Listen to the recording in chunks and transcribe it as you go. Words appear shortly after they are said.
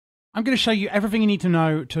I'm going to show you everything you need to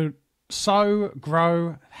know to sow,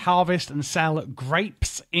 grow, harvest and sell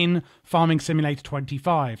grapes in Farming Simulator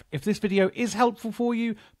 25. If this video is helpful for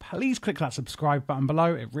you, please click that subscribe button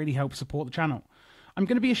below. It really helps support the channel. I'm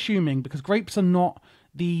going to be assuming, because grapes are not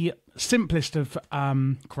the simplest of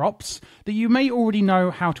crops, that you may already know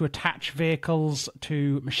how to attach vehicles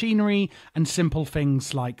to machinery and simple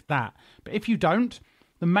things like that. But if you don't,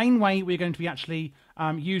 the main way we're going to be actually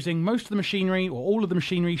using most of the machinery or all of the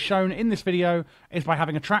machinery shown in this video is by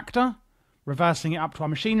having a tractor, reversing it up to our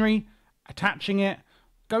machinery, attaching it,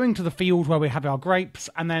 going to the field where we have our grapes,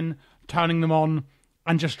 and then turning them on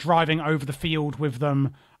and just driving over the field with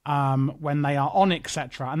them when they are on,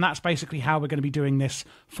 etc. And that's basically how we're going to be doing this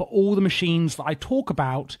for all the machines that I talk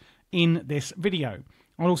about in this video.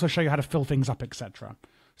 I'll also show you how to fill things up, etc.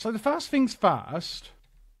 So the first things first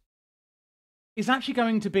is actually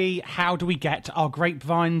going to be, how do we get our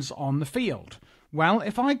grapevines on the field? Well,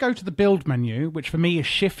 if I go to the build menu, which for me is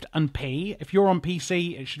Shift and P, if you're on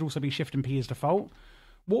PC, it should also be Shift and P as default.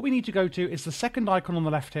 What we need to go to is the second icon on the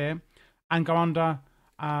left here and go under,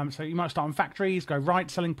 so you might start on factories, go right,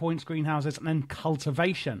 selling points, greenhouses, and then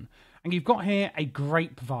cultivation. And you've got here a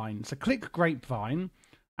grapevine. So click grapevine,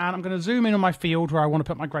 and I'm going to zoom in on my field where I want to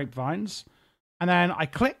put my grapevines. And then I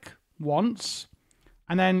click once,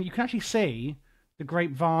 and then you can actually see the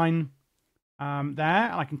grapevine there. And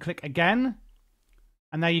I can click again.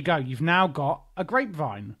 And there you go. You've now got a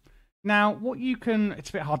grapevine. Now, what you can... It's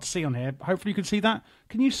a bit hard to see on here. Hopefully you can see that.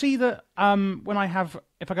 Can you see that when I have...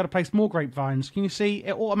 If I go to place more grapevines, can you see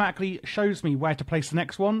it automatically shows me where to place the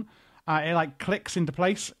next one? It like clicks into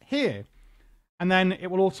place here. And then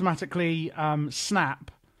it will automatically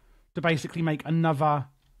snap to basically make another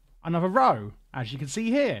row, as you can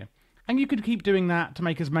see here. And you could keep doing that to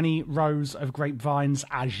make as many rows of grapevines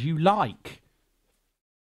as you like.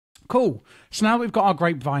 Cool. So now that we've got our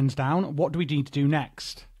grapevines down, what do we need to do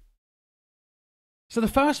next? So the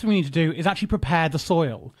first thing we need to do is actually prepare the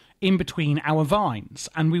soil in between our vines.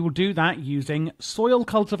 And we will do that using soil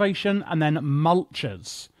cultivation and then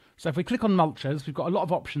mulchers. So if we click on mulchers, we've got a lot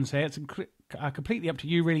of options here. It's completely up to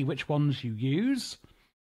you really which ones you use.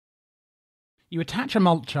 You attach a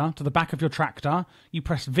mulcher to the back of your tractor, you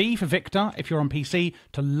press V for Victor if you're on PC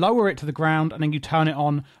to lower it to the ground, and then you turn it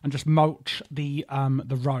on and just mulch the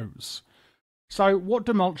rows. So what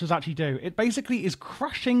do mulchers actually do? It basically is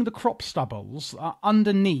crushing the crop stubbles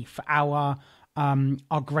underneath our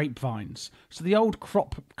grapevines. So the old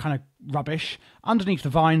crop kind of rubbish underneath the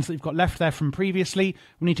vines that we've got left there from previously,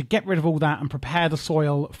 we need to get rid of all that and prepare the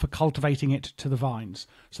soil for cultivating it to the vines.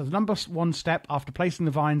 So the number one step after placing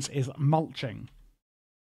the vines is mulching.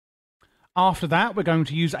 After that, we're going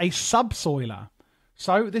to use a subsoiler.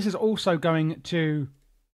 So this is also going to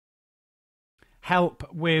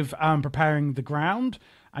help with preparing the ground.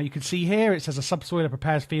 You can see here it says a subsoiler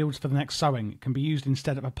prepares fields for the next sowing. It can be used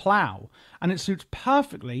instead of a plough, and it suits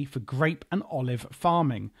perfectly for grape and olive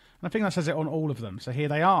farming. And I think that says it on all of them. So here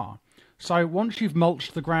they are. So once you've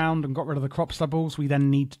mulched the ground and got rid of the crop stubbles, we then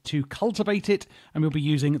need to cultivate it, and we'll be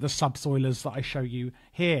using the subsoilers that I show you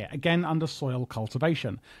here, again under soil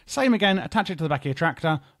cultivation. Same again, attach it to the back of your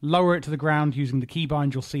tractor, lower it to the ground using the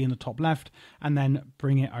keybind you'll see in the top left, and then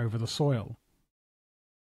bring it over the soil.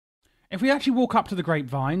 If we actually walk up to the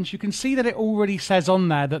grapevines, you can see that it already says on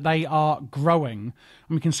there that they are growing.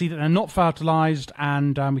 And we can see that they're not fertilized,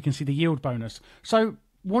 and we can see the yield bonus. So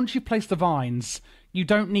once you've placed the vines, you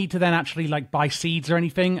don't need to then actually like buy seeds or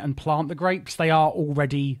anything and plant the grapes. They are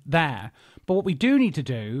already there. But what we do need to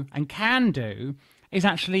do, and can do, is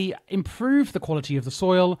actually improve the quality of the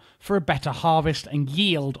soil for a better harvest and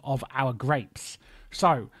yield of our grapes.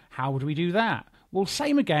 So how do we do that? Well,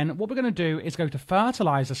 same again, what we're going to do is go to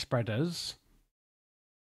fertilizer spreaders.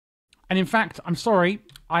 And in fact, I'm sorry,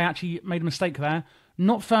 I actually made a mistake there.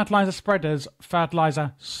 Not fertilizer spreaders,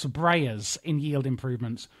 fertilizer sprayers in yield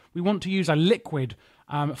improvements. We want to use a liquid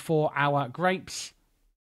for our grapes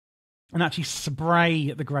and actually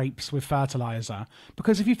spray the grapes with fertilizer.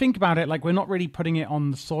 Because if you think about it, like, we're not really putting it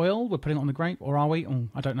on the soil, we're putting it on the grape, or are we? Oh,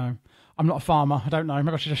 I don't know. I'm not a farmer. I don't know.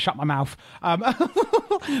 Maybe I should just shut my mouth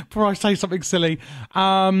before I say something silly.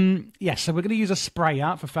 Yes, so we're going to use a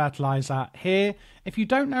sprayer for fertilizer here. If you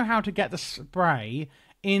don't know how to get the spray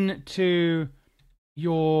into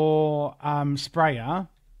your sprayer,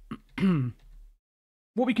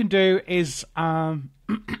 what we can do is,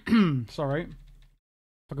 sorry, if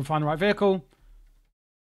I can find the right vehicle.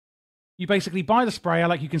 You basically buy the sprayer,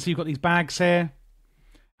 like you can see, you've got these bags here.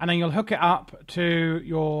 And then you'll hook it up to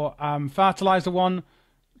your fertilizer one,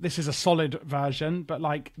 this is a solid version, but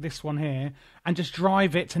like this one here, and just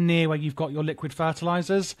drive it to near where you've got your liquid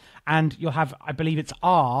fertilizers, and you'll have, I believe it's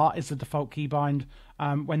R is the default keybind.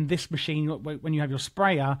 When this machine, when you have your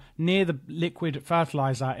sprayer near the liquid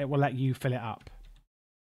fertilizer, it will let you fill it up.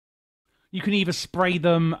 You can either spray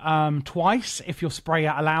them twice if your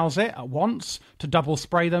sprayer allows it at once to double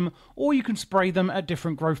spray them, or you can spray them at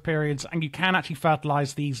different growth periods, and you can actually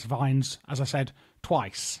fertilize these vines, as I said,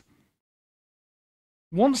 twice.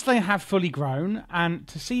 Once they have fully grown, and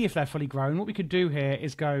to see if they're fully grown, what we could do here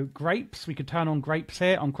is go grapes. We could turn on grapes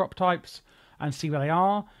here on crop types and see where they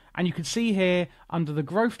are. And you can see here under the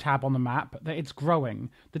growth tab on the map that it's growing.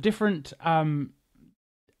 The different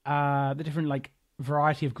like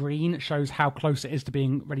variety of green shows how close it is to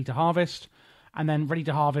being ready to harvest. And then ready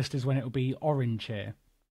to harvest is when it will be orange here.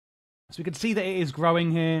 So we can see that it is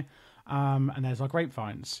growing here. And there's our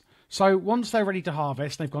grapevines. So once they're ready to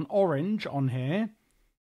harvest, they've gone orange on here.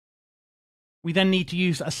 We then need to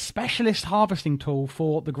use a specialist harvesting tool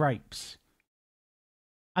for the grapes.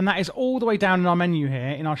 And that is all the way down in our menu here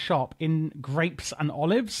in our shop in grapes and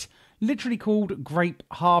olives, literally called grape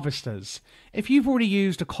harvesters. If you've already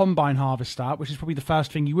used a combine harvester, which is probably the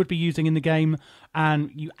first thing you would be using in the game,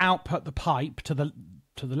 and you output the pipe to the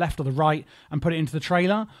left or the right and put it into the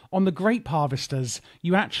trailer, on the grape harvesters,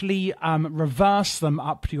 you actually reverse them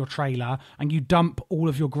up to your trailer and you dump all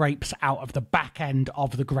of your grapes out of the back end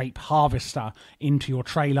of the grape harvester into your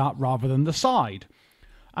trailer rather than the side.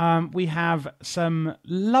 We have some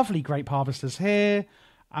lovely grape harvesters here.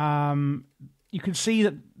 You can see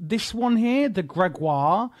that this one here, the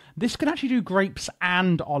Gregoire, this can actually do grapes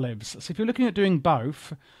and olives. So if you're looking at doing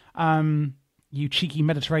both, you cheeky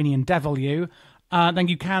Mediterranean devil you, then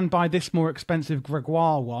you can buy this more expensive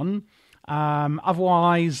Gregoire one.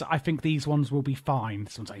 Otherwise, I think these ones will be fine.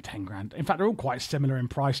 This one's only 10 grand. In fact, they're all quite similar in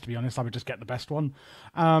price, to be honest. I would just get the best one.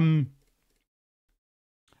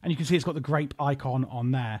 And you can see it's got the grape icon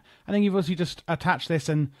on there. And then you've obviously just attach this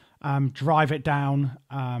and drive it down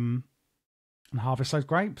and harvest those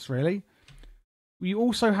grapes, really. We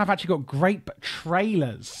also have actually got grape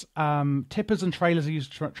trailers. Tippers and trailers are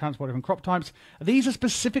used to transport different crop types. These are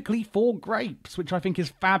specifically for grapes, which I think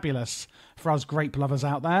is fabulous for us grape lovers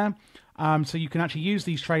out there. So you can actually use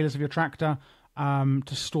these trailers of your tractor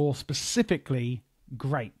to store specifically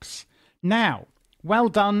grapes. Now, well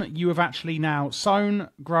done. You have actually now sown,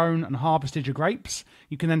 grown, and harvested your grapes.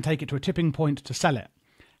 You can then take it to a tipping point to sell it.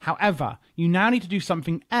 However, you now need to do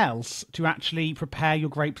something else to actually prepare your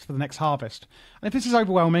grapes for the next harvest. And if this is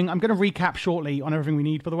overwhelming, I'm going to recap shortly on everything we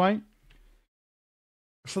need, by the way.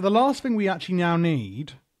 So the last thing we actually now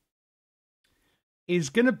need is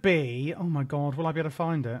going to be... Oh my God, will I be able to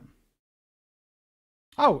find it?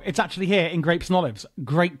 Oh, it's actually here in Grapes and Olives.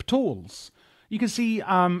 Grape tools. You can see you've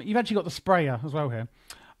actually got the sprayer as well here.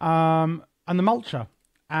 And the mulcher.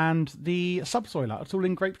 And the subsoiler, it's all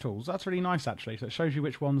in grape tools. That's really nice, actually. So it shows you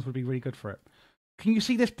which ones would be really good for it. Can you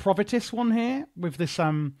see this Provitis one here with this,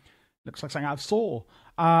 looks like something out of Saw.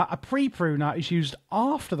 A pre-pruner is used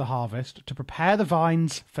after the harvest to prepare the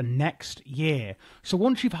vines for next year. So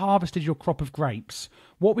once you've harvested your crop of grapes,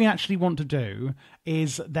 what we actually want to do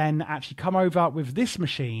is then actually come over with this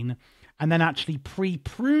machine and then actually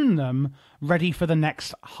pre-prune them ready for the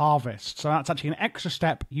next harvest. So that's actually an extra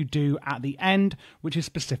step you do at the end, which is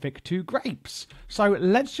specific to grapes. So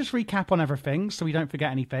let's just recap on everything so we don't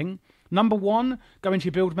forget anything. Number one, go into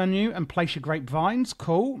your build menu and place your grapevines.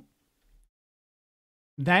 Cool.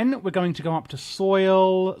 Then we're going to go up to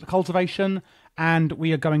soil cultivation, and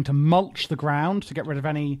we are going to mulch the ground to get rid of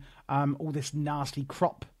any all this nasty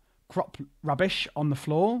crop rubbish on the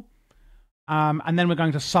floor. And then we're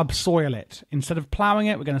going to subsoil it. Instead of ploughing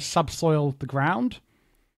it, we're going to subsoil the ground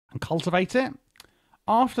and cultivate it.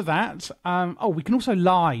 After that, we can also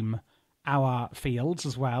lime our fields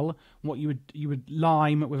as well. What you would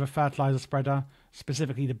lime with a fertilizer spreader,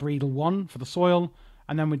 specifically the Breedle one for the soil,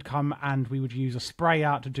 and then we'd come and we would use a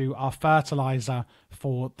sprayer to do our fertilizer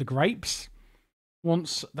for the grapes.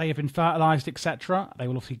 Once they have been fertilized, etc., they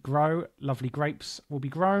will obviously grow. Lovely grapes will be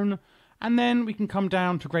grown. And then we can come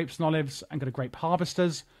down to Grapes and Olives and go to grape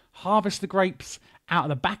harvesters, harvest the grapes. Out of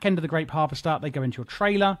the back end of the grape harvester, they go into your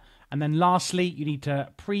trailer. And then lastly, you need to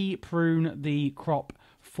pre-prune the crop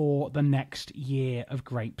for the next year of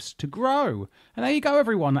grapes to grow. And there you go,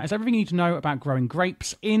 everyone. That is everything you need to know about growing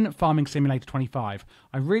grapes in Farming Simulator 25.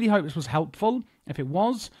 I really hope this was helpful. If it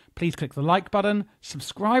was, please click the like button,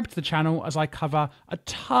 subscribe to the channel as I cover a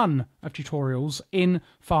ton of tutorials in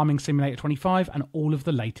Farming Simulator 25 and all of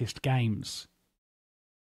the latest games.